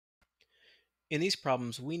In these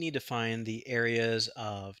problems, we need to find the areas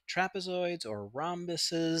of trapezoids or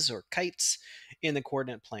rhombuses or kites in the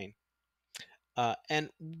coordinate plane. And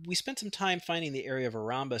we spent some time finding the area of a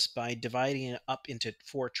rhombus by dividing it up into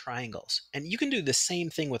 4 triangles. And you can do the same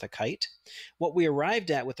thing with a kite. What we arrived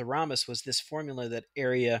at with the rhombus was this formula that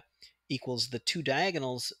area equals the 2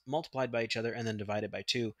 diagonals multiplied by each other and then divided by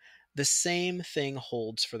 2. The same thing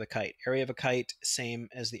holds for the kite. Area of a kite, same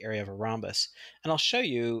as the area of a rhombus. And I'll show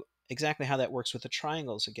you exactly how that works with the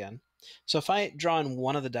triangles again. So if I draw in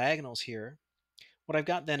one of the diagonals here, what I've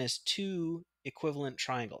got then is 2 equivalent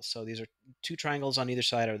triangles. So these are 2 triangles on either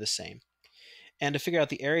side are the same. And to figure out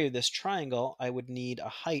the area of this triangle, I would need a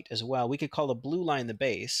height as well. We could call the blue line the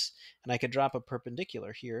base, and I could drop a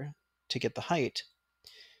perpendicular here to get the height.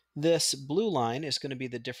 This blue line is going to be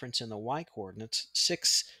the difference in the y-coordinates.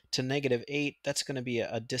 6 to -8, that's going to be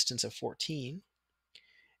a distance of 14.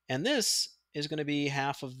 And this is going to be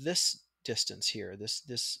half of this distance here,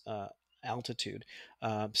 this altitude.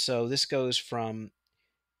 So this goes from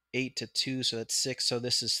 8 to 2, so that's 6, so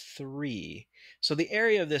this is 3. So the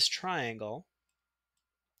area of this triangle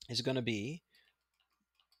is going to be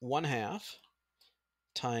 1/2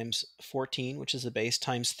 times 14, which is the base,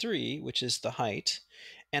 times 3, which is the height.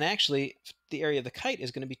 And actually, the area of the kite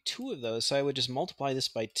is going to be 2 of those, so I would just multiply this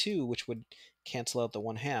by 2, which would cancel out the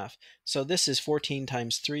 1/2. So this is 14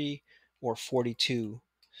 times 3, or 42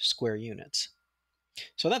 square units.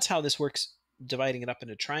 So that's how this works, dividing it up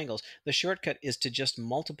into triangles. The shortcut is to just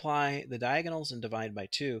multiply the diagonals and divide by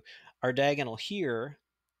 2. Our diagonal here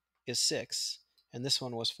is 6, and this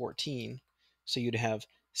one was 14. So you'd have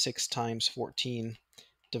 6 times 14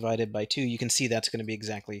 divided by 2. You can see that's going to be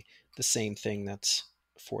exactly the same thing. That's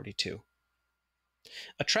 42.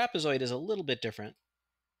 A trapezoid is a little bit different.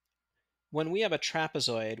 When we have a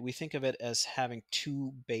trapezoid, we think of it as having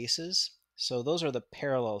 2 bases. So those are the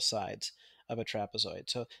parallel sides of a trapezoid.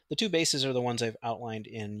 So the 2 bases are the ones I've outlined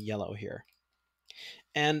in yellow here.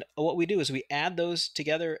 And what we do is we add those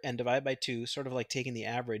together and divide by 2, sort of like taking the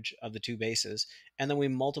average of the 2 bases, and then we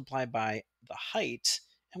multiply by the height,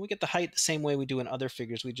 and we get the height the same way we do in other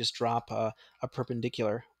figures. We just drop a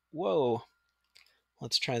perpendicular. Whoa,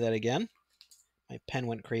 let's try that again. My pen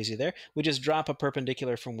went crazy there. We just drop a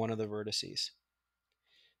perpendicular from one of the vertices.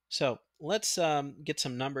 So let's get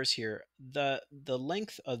some numbers here. The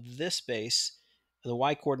length of this base, the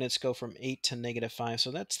y-coordinates go from 8 to -5,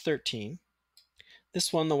 so that's 13.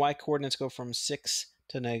 This one, the y-coordinates go from 6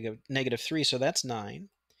 to -3, so that's 9.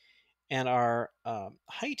 And our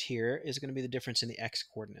height here is going to be the difference in the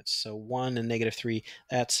x-coordinates. So 1 and -3,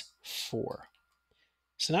 that's 4.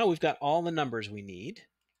 So now we've got all the numbers we need.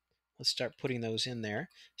 Let's start putting those in there.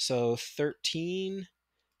 So 13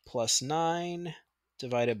 plus 9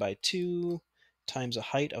 divided by 2 times a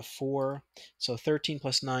height of 4. So 13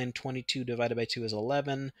 plus 9, 22 divided by 2 is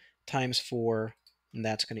 11 times 4, and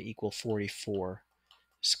that's going to equal 44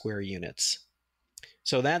 square units.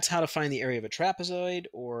 So that's how to find the area of a trapezoid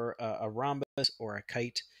or a rhombus or a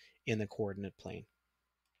kite in the coordinate plane.